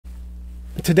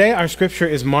Today our scripture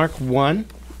is Mark 1,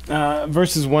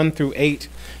 verses 1 through 8,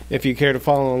 if you care to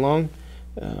follow along.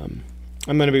 I'm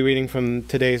going to be reading from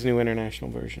today's New International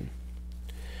Version.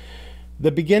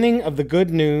 The beginning of the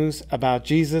good news about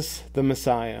Jesus the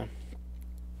Messiah,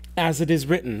 as it is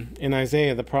written in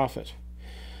Isaiah the prophet.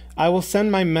 I will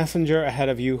send my messenger ahead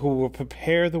of you who will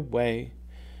prepare the way,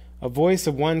 a voice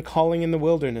of one calling in the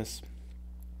wilderness.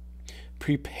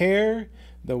 Prepare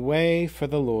the way for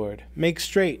the Lord. Make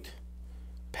straight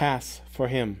paths for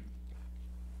him.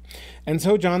 And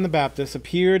so John the Baptist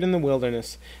appeared in the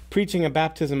wilderness, preaching a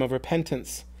baptism of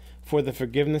repentance for the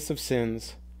forgiveness of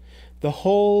sins. The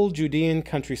whole Judean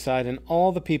countryside and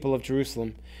all the people of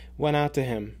Jerusalem went out to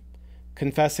him,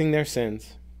 confessing their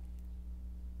sins.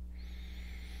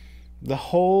 The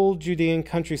whole Judean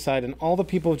countryside and all the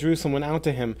people of Jerusalem went out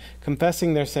to him,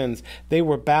 confessing their sins. They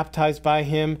were baptized by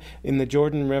him in the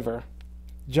Jordan River.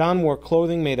 John wore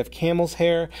clothing made of camel's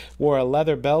hair, wore a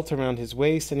leather belt around his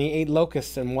waist, and he ate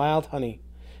locusts and wild honey.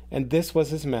 And this was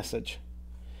his message.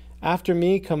 After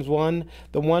me comes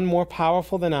the one more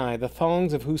powerful than I, the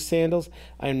thongs of whose sandals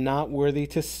I am not worthy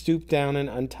to stoop down and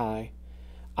untie.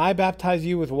 I baptize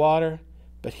you with water,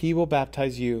 but he will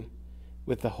baptize you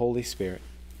with the Holy Spirit.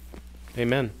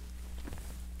 Amen.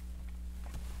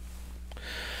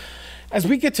 As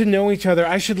we get to know each other,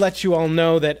 I should let you all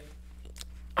know that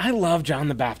I love John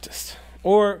the Baptist,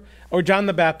 or John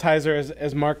the Baptizer,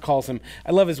 as Mark calls him.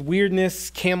 I love his weirdness,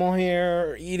 camel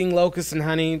hair, eating locusts and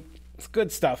honey. It's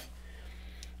good stuff.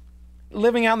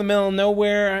 Living out in the middle of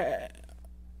nowhere,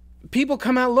 people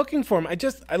come out looking for him.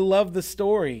 I love the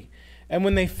story. And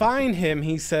when they find him,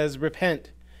 he says,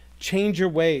 repent, change your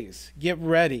ways, get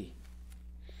ready.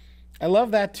 I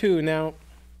love that too. Now,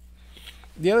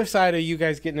 the other side of you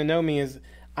guys getting to know me is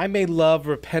I may love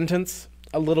repentance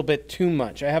a little bit too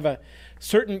much. I have a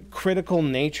certain critical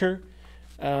nature.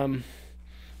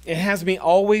 It has me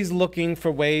always looking for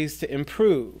ways to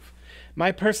improve.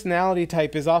 My personality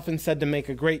type is often said to make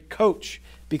a great coach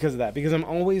because of that, because I'm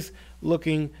always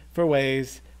looking for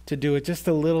ways to do it just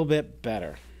a little bit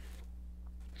better.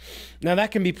 Now,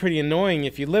 that can be pretty annoying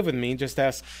if you live with me. Just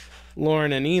ask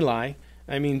Lauren and Eli.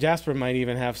 I mean, Jasper might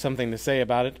even have something to say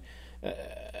about it.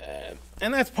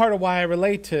 And that's part of why I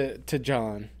relate to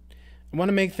John. I want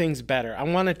to make things better. I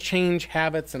want to change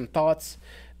habits and thoughts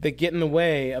that get in the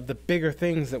way of the bigger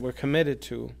things that we're committed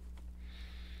to.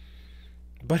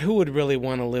 But who would really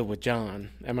want to live with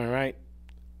John? Am I right?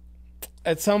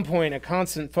 At some point, a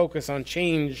constant focus on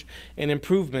change and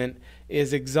improvement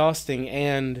is exhausting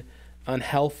and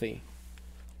unhealthy.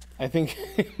 I think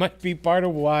it might be part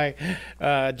of why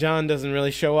John doesn't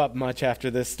really show up much after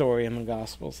this story in the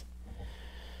Gospels.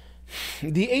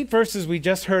 The 8 verses we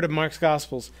just heard of Mark's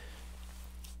Gospels,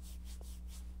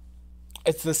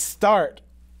 it's the start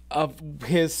of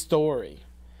his story.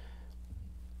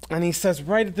 And he says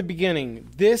right at the beginning,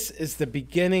 this is the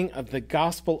beginning of the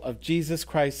gospel of Jesus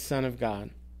Christ, Son of God.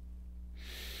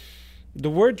 The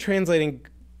word translated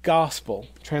gospel,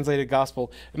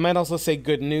 it might also say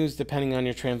good news depending on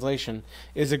your translation,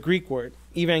 is a Greek word,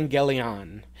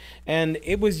 evangelion. And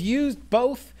it was used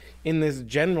both in this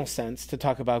general sense to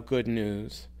talk about good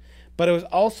news, but it was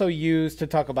also used to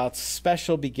talk about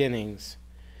special beginnings,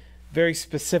 very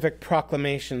specific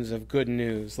proclamations of good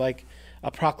news, like a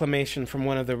proclamation from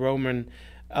one of the Roman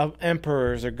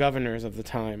emperors or governors of the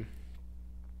time.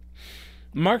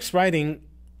 Mark's writing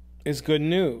is good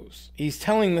news. He's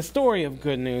telling the story of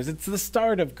good news. It's the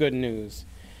start of good news.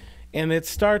 And it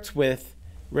starts with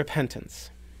repentance.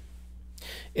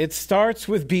 It starts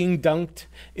with being dunked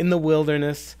in the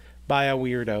wilderness by a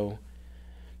weirdo.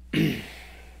 And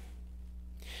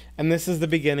this is the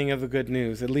beginning of the good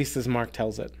news, at least as Mark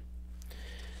tells it.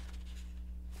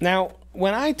 Now,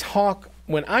 when I talk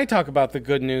about the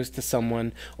good news to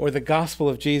someone or the gospel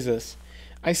of Jesus,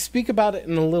 I speak about it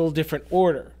in a little different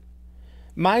order.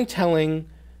 My telling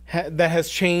that has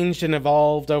changed and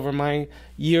evolved over my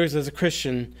years as a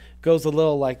Christian goes a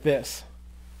little like this.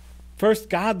 First,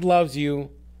 God loves you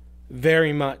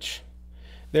very much.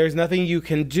 There's nothing you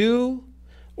can do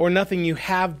or nothing you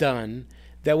have done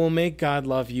that will make God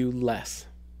love you less.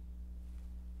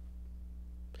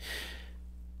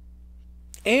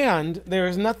 And there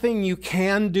is nothing you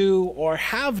can do or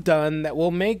have done that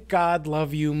will make God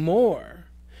love you more.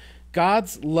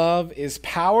 God's love is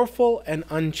powerful and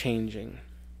unchanging.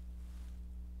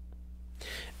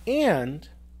 And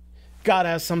God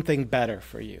has something better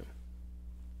for you.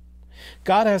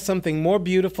 God has something more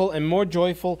beautiful and more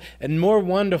joyful and more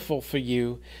wonderful for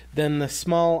you than the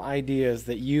small ideas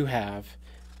that you have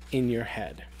in your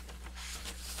head.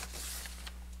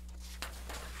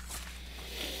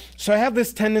 So I have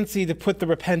this tendency to put the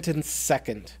repentance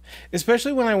second,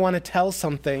 especially when I want to tell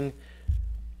someone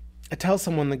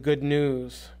the good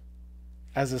news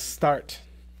as a start.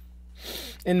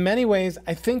 In many ways,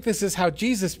 I think this is how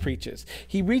Jesus preaches.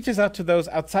 He reaches out to those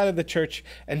outside of the church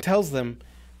and tells them,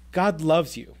 God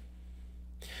loves you.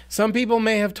 Some people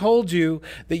may have told you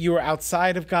that you are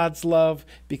outside of God's love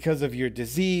because of your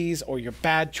disease or your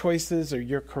bad choices or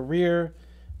your career,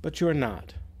 but you are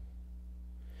not.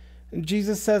 And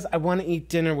Jesus says, I want to eat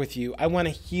dinner with you. I want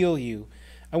to heal you.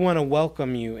 I want to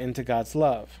welcome you into God's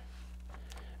love.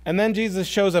 And then Jesus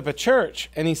shows up at church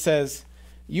and he says,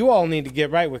 you all need to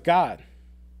get right with God.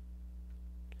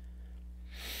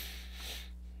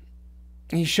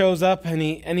 He shows up and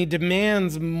he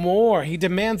demands more. He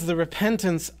demands the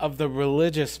repentance of the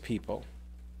religious people.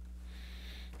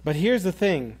 But here's the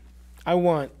thing I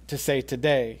want to say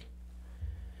today.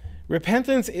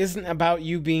 Repentance isn't about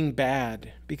you being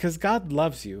bad, because God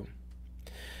loves you.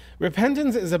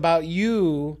 Repentance is about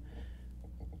you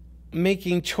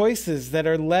making choices that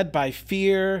are led by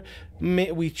fear.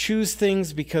 We choose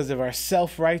things because of our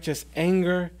self-righteous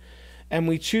anger, and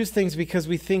we choose things because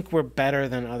we think we're better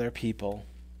than other people.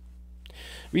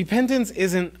 Repentance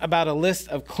isn't about a list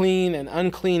of clean and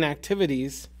unclean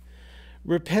activities.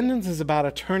 Repentance is about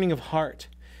a turning of heart,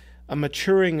 a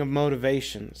maturing of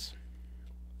motivations.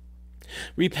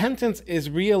 Repentance is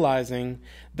realizing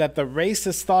that the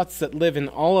racist thoughts that live in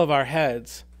all of our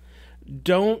heads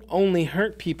don't only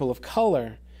hurt people of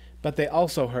color, but they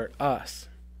also hurt us.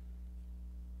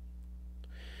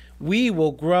 We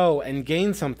will grow and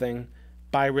gain something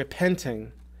by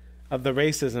repenting of the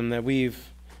racism that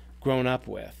we've grown up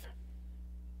with.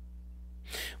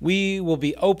 We will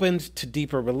be opened to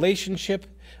deeper relationship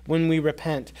when we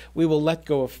repent. We will let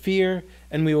go of fear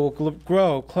and we will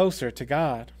grow closer to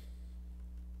God.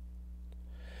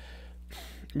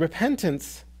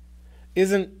 Repentance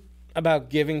isn't about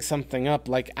giving something up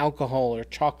like alcohol or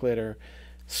chocolate or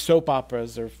soap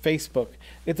operas or Facebook.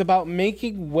 It's about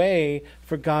making way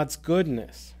for God's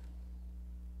goodness,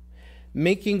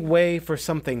 making way for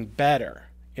something better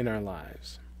in our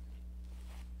lives.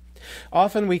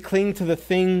 Often we cling to the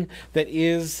thing that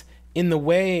is in the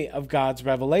way of God's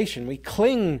revelation. We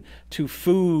cling to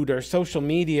food or social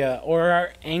media or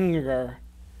our anger.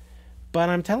 But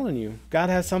I'm telling you, God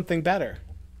has something better.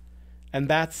 And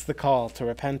that's the call to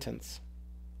repentance.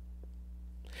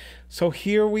 So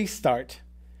here we start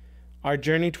our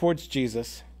journey towards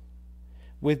Jesus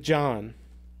with John,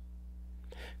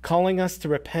 calling us to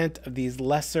repent of these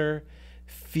lesser,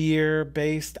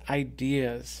 fear-based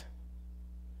ideas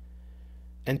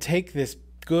and take this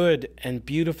good and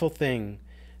beautiful thing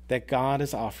that God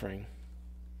is offering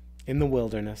in the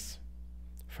wilderness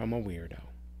from a weirdo.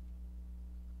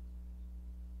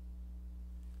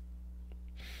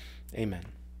 Amen.